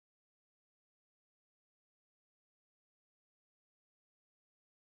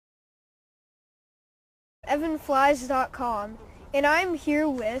evanflies.com, and I'm here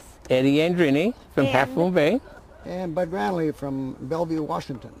with Eddie Andreini from Half Moon Bay. And Bud Granley from Bellevue,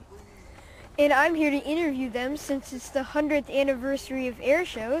 Washington. And I'm here to interview them since it's the 100th anniversary of air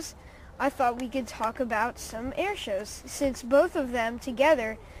shows. I thought we could talk about some air shows, since both of them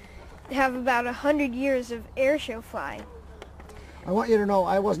together have about 100 years of air show flying. I want you to know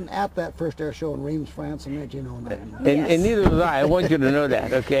I wasn't at that first air show in Reims, France in 1909. And neither was I. I want you to know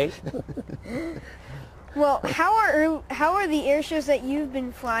that, okay? Well, how are the air shows that you've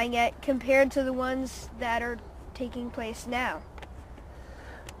been flying at compared to the ones that are taking place now?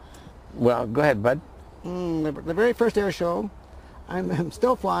 Well, go ahead, Bud. The very first air show, I'm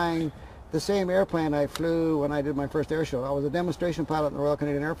still flying the same airplane I flew when I did my first air show. I was a demonstration pilot in the Royal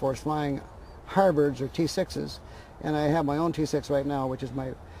Canadian Air Force flying Harvards or T6s, and I have my own T6 right now, which is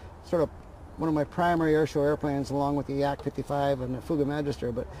my sort of one of my primary air show airplanes, along with the Yak 55 and the Fuga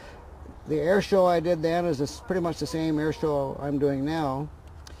Magister. But the air show I did then is pretty much the same air show I'm doing now.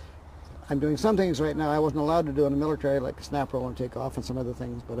 I'm doing some things right now I wasn't allowed to do in the military, like snap roll and take off and some other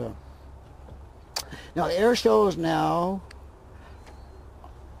things. But now the air shows now,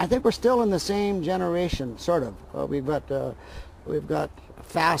 I think we're still in the same generation, sort of. We've got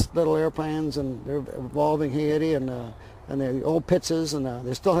fast little airplanes, and they're evolving, hey Eddie, and the old Pitzes, and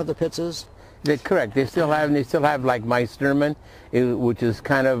they still have the Pitzes. They're correct. They still have like my Sturman, which is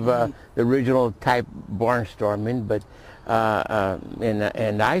kind of the original type barnstorming. But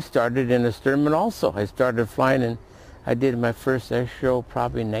and I started in a Sturman also. I started flying, and I did my first air show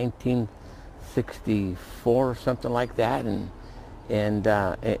probably in 1964 or something like that,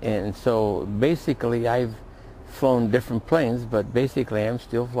 and so basically I've flown different planes, but basically I'm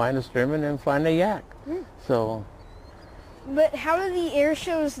still flying a Sturman and flying a Yak. So. But how do the air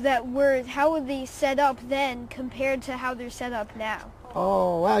shows how were they set up then compared to how they're set up now?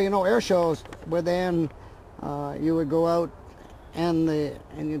 Oh, well, you know, air shows were then, you would go out and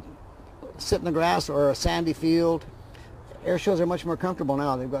you'd sit in the grass or a sandy field. Air shows are much more comfortable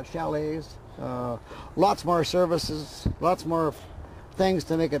now. They've got chalets, lots more services, lots more things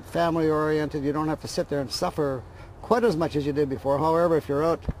to make it family oriented. You don't have to sit there and suffer quite as much as you did before. However, if you're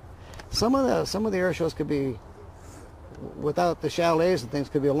out, some of the air shows could be, without the chalets and things,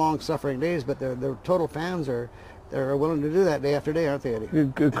 could be long suffering days, but their total fans they're willing to do that day after day, aren't they,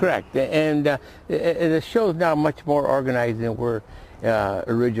 Eddie? Correct. And the show's now much more organized than were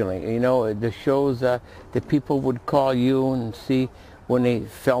originally. You know, the shows, the people would call you and see when they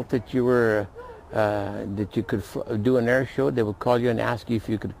felt that you were that you could do an air show. They would call you and ask you if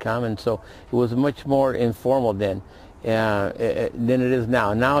you could come, and so it was much more informal then than it is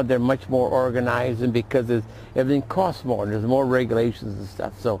now. Now they're much more organized, and because everything costs more, and there's more regulations and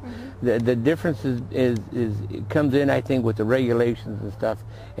stuff. So the difference is it comes in, I think, with the regulations and stuff,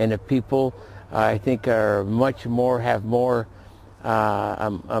 and the people I think are much more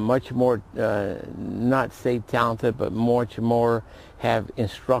much more not say talented, but much more have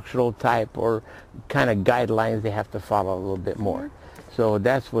instructional type or kind of guidelines they have to follow a little bit more. So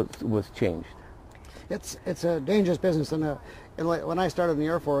that's what's changed. It's a dangerous business, and when I started in the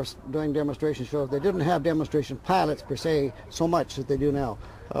Air Force doing demonstration shows, they didn't have demonstration pilots per se so much as they do now.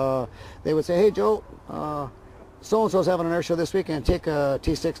 They would say, "Hey Joe, so-and-so's having an air show this weekend. Take a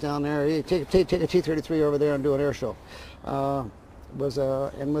T6 down there. Hey, take a T-33 over there and do an air show." And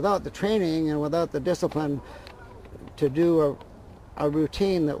without the training and without the discipline to do a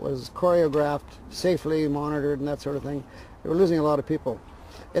routine that was choreographed, safely monitored, and that sort of thing, they were losing a lot of people.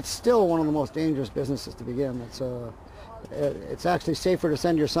 It's still one of the most dangerous businesses to begin. It's actually safer to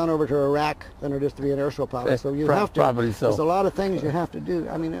send your son over to Iraq than it is to be an air show pilot. So you have to. Probably so. There's a lot of things you have to do.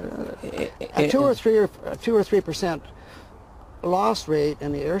 I mean, a 2 or 3% loss rate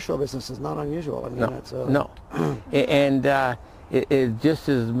in the air show business is not unusual. I mean, no. And it's just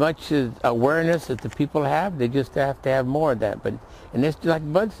as much as awareness that the people have. They just have to have more of that. And it's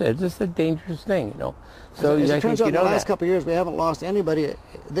like Bud said, it's just a dangerous thing, you know. So as it turns out, in the last couple of years, we haven't lost anybody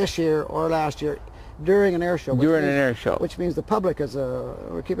this year or last year during an air show. During an air show. Which means the public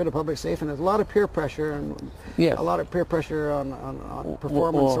we're keeping the public safe, and there's a lot of peer pressure, and a lot of peer pressure on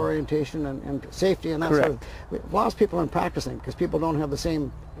performance orientation and safety and that sort of. We've lost people in practicing because people don't have the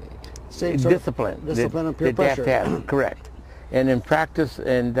same discipline and peer pressure. They have to have, correct. And in practice,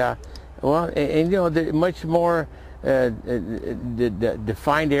 and you know, the much more the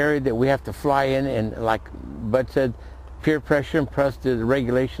defined area that we have to fly in, and like Bud said, peer pressure and plus the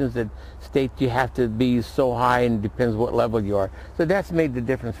regulations that state you have to be so high, and it depends what level you are. So that's made the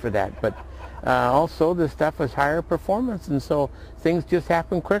difference for that. But also the stuff is higher performance, and so things just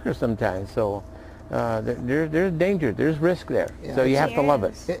happen quicker sometimes. So there's danger, there's risk there. Yeah, So you have to love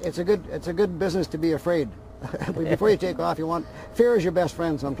it. It's a good business to be afraid. Before you take off, fear is your best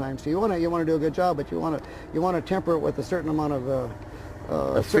friend sometimes. So you want to do a good job, but you want to temper it with a certain amount of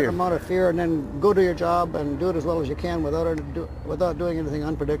fear, and then go do your job and do it as well as you can without doing anything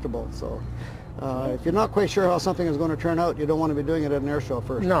unpredictable. So if you're not quite sure how something is going to turn out, you don't want to be doing it at an air show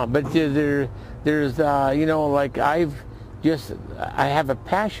first. No, but there's you know, like I have a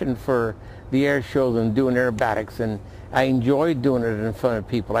passion for the air shows and doing aerobatics, and I enjoy doing it in front of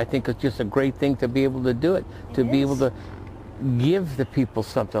people. I think it's just a great thing to be able to do it, to be able to give the people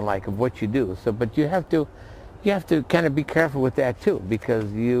something like of what you do. So, but you have to kind of be careful with that too,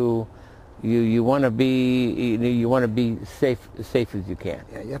 because you want to be safe as you can.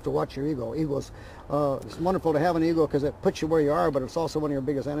 Yeah, you have to watch your ego. It's wonderful to have an ego because it puts you where you are, but it's also one of your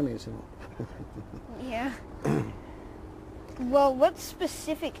biggest enemies. Yeah. Well, what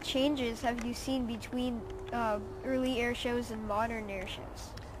specific changes have you seen between early air shows and modern air shows?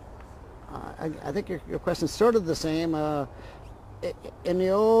 I think your question's sort of the same. In the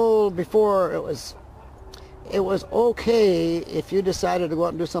old, before, it was okay if you decided to go out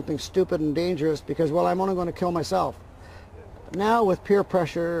and do something stupid and dangerous because, well, I'm only going to kill myself. Now with peer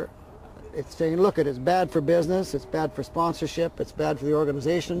pressure, it's saying, look, it's bad for business, it's bad for sponsorship, it's bad for the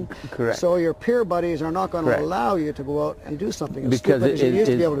organization. Correct. So your peer buddies are not going to allow you to go out and do something as because stupid as you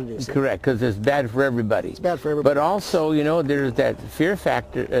used to be able to do. Correct, because it's bad for everybody. It's bad for everybody. But also, you know, there's that fear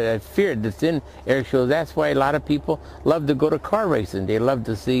factor, fear that's in air shows. That's why a lot of people love to go to car racing. They love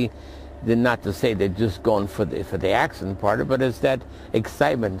to see. Not to say they're just going for the accident part of it, but it's that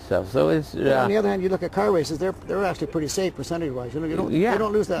excitement and stuff. So it's. On the other hand, you look at car races; they're actually pretty safe percentage-wise. You know, they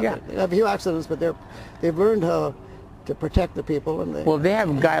don't lose that. Yeah. They have a few accidents, but they've learned how to protect the people. And they have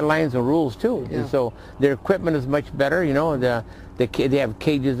guidelines and rules too. Yeah. So their equipment is much better. You know, they have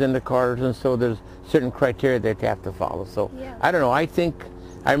cages in the cars, and so there's certain criteria that they have to follow. So I don't know. I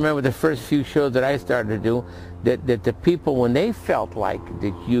remember the first few shows that I started to do that the people, when they felt like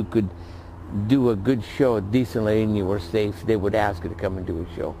that you could do a good show decently and you were safe, they would ask you to come and do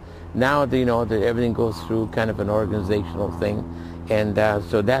a show. Now, you know, that everything goes through kind of an organizational thing, and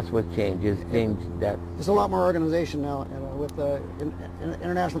so that's what changed. There's a lot more organization now with the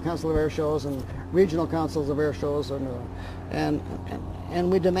International Council of Air Shows and regional councils of air shows, and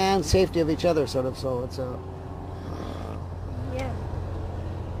we demand safety of each other, sort of. So it's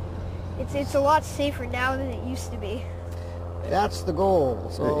it's a lot safer now than it used to be. That's the goal.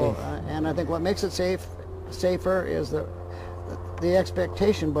 So, and I think what makes it safer is the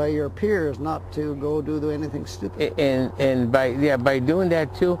expectation by your peers not to go do anything stupid. And by doing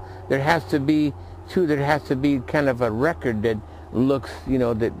that too, there has to be kind of a record that looks, you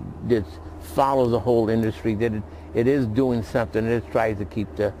know, that follows the whole industry, that it is doing something, and it tries to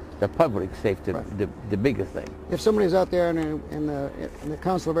keep the public safe. The biggest thing. If somebody's out there in the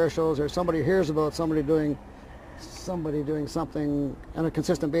Council of Air Shows, or somebody hears about somebody doing something on a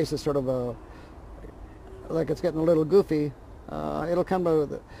consistent basis, sort of like it's getting a little goofy, it'll come to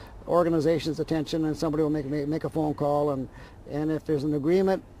the organization's attention, and somebody will make a phone call, and if there's an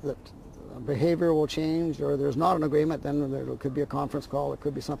agreement that behavior will change, or there's not an agreement, then there could be a conference call, it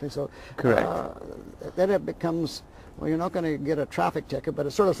could be something. So correct. Then it becomes, well, you're not going to get a traffic ticket, but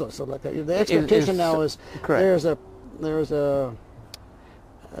it's sort of like that. The expectation now is correct.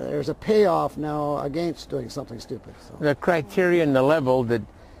 There's a payoff now against doing something stupid. So. The criteria and the level that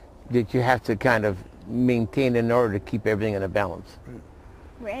you have to kind of maintain in order to keep everything in a balance.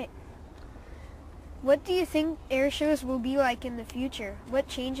 Right. What do you think air shows will be like in the future? What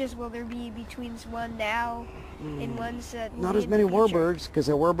changes will there be between one now and ones that not as many warbirds, because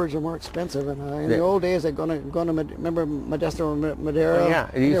the warbirds are more expensive. And in the old days, they're going to remember Modesto, Madera?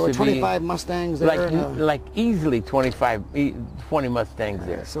 Yeah, there were 25 Mustangs there. Like easily 20 Mustangs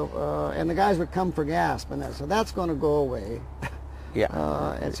there. So and the guys would come for gas, so that's going to go away.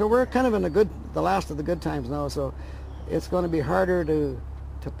 Yeah. And so we're kind of in the last of the good times now. So it's going to be harder to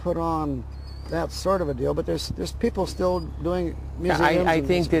put on that sort of a deal, but there's people still doing museums. I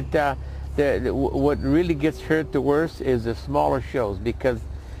think that what really gets hurt the worst is the smaller shows, because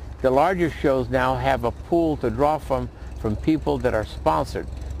the larger shows now have a pool to draw from people that are sponsored,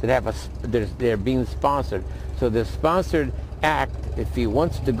 they're being sponsored. So the sponsored act, if he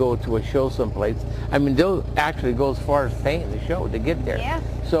wants to go to a show someplace, I mean, they'll actually go as far as paying the show to get there. Yeah.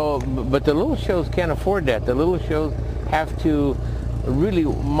 So, but the little shows can't afford that. The little shows have to really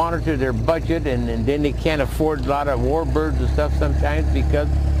monitor their budget, and then they can't afford a lot of warbirds and stuff sometimes because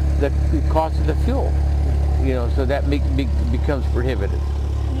the cost of the fuel, you know, so that becomes prohibitive.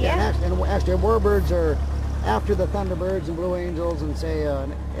 Yeah. And actually warbirds are after the Thunderbirds and Blue Angels and say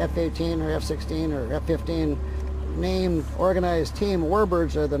an F-18 or F-16 or F-15 named organized team,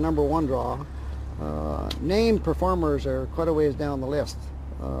 Warbirds are the #1 draw. Named performers are quite a ways down the list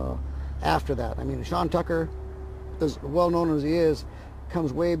after that. I mean, Sean Tucker, as well known as he is,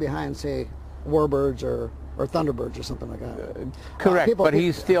 comes way behind, say, Warbirds or Thunderbirds or something like that. Correct, but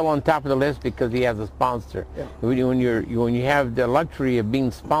he's still on top of the list because he has a sponsor. Yeah. When you have the luxury of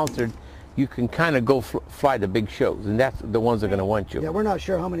being sponsored, you can kind of go fly the big shows, and that's the ones that are going to want you. Yeah, we're not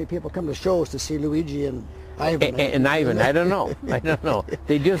sure how many people come to shows to see Luigi and Ivan. And Ivan, I don't know. I don't know.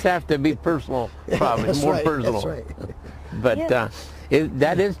 They just have to be personal, probably That's more right, personal. That's right. But Yeah.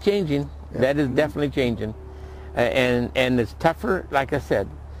 that is changing. Yeah. That is definitely changing, and it's tougher. Like I said,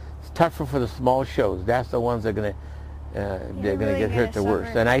 it's tougher for the small shows. That's the ones that are going to they're going to really get hurt the gonna worst.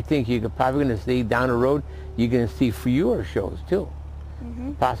 suffer. And I think you're probably going to see down the road, you're going to see fewer shows too.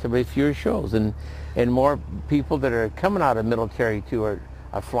 Possibly fewer shows, and more people that are coming out of military too are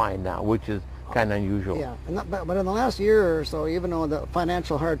flying now, which is kind of unusual. Yeah, but in the last year or so, even though the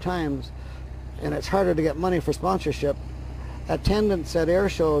financial hard times, and it's harder to get money for sponsorship, attendance at air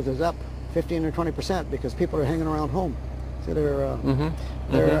shows is up 15 or 20% because people are hanging around home. So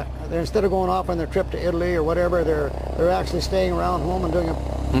they're instead of going off on their trip to Italy or whatever, they're actually staying around home and doing a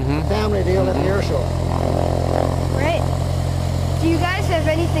family deal at the air show. Right. Do you guys have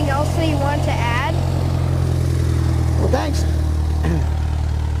anything else that you want to add? Well, thanks.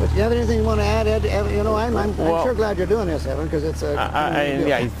 But do you have anything you want to add, Ed? You know, I'm sure glad you're doing this, Evan, because it's a...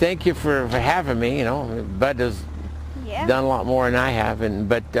 yeah, thank you for having me. You know, Bud has done a lot more than I have,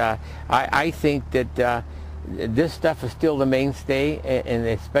 but I think that this stuff is still the mainstay, and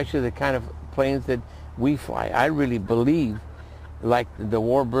especially the kind of planes that we fly. I really believe, like the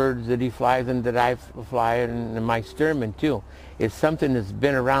Warbirds that he flies and that I fly, and my Sturman too, it's something that's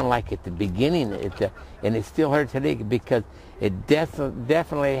been around like at the beginning, and it's still here today because it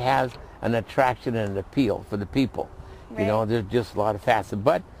definitely has an attraction and an appeal for the people. Right. You know, there's just a lot of facets.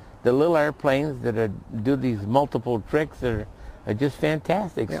 But the little airplanes that do these multiple tricks are just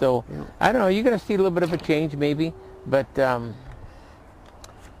fantastic. Yeah, so yeah. I don't know. You're going to see a little bit of a change maybe, but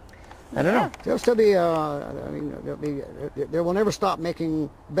I don't know. There'll still be, I mean, they will never stop making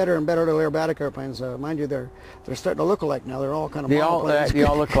better and better little aerobatic airplanes. Mind you, they're starting to look alike now. They're all kind of They all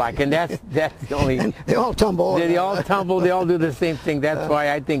look alike, and that's the only. And they all tumble. They all tumble. They all do the same thing. That's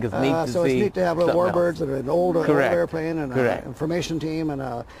why I think it's neat to see. So it's neat to have little something Warbirds else. that are an old airplane and an information team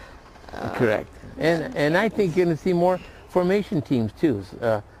and Correct. And I think you're going to see more formation teams too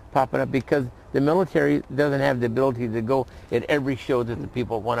popping up because the military doesn't have the ability to go at every show that the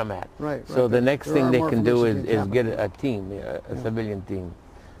people want them at. Right. So the next There thing are they more can do formation is teams get a team, a civilian team.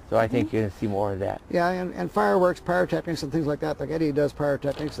 So I think you're going to see more of that. Yeah, and fireworks, pyrotechnics, and things like that. Like Eddie does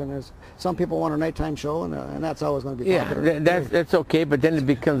pyrotechnics, and there's some people want a nighttime show, and that's always going to be popular. Yeah, that's okay, but then it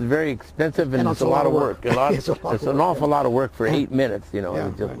becomes very expensive and it's a lot of work. It's an awful lot of work for 8 minutes. You know,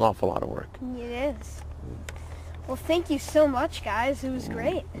 it's just an awful lot of work. It is. Well, thank you so much, guys. It was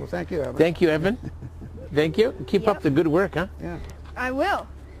great. Well, thank you, Evan. Thank you, Evan. Thank you. Keep up the good work, huh? Yeah. I will.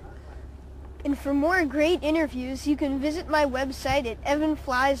 And for more great interviews, you can visit my website at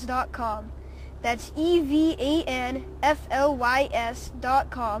evanflies.com. That's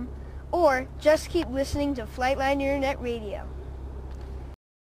EVANFLYS.com. Or just keep listening to Flightline Internet Radio.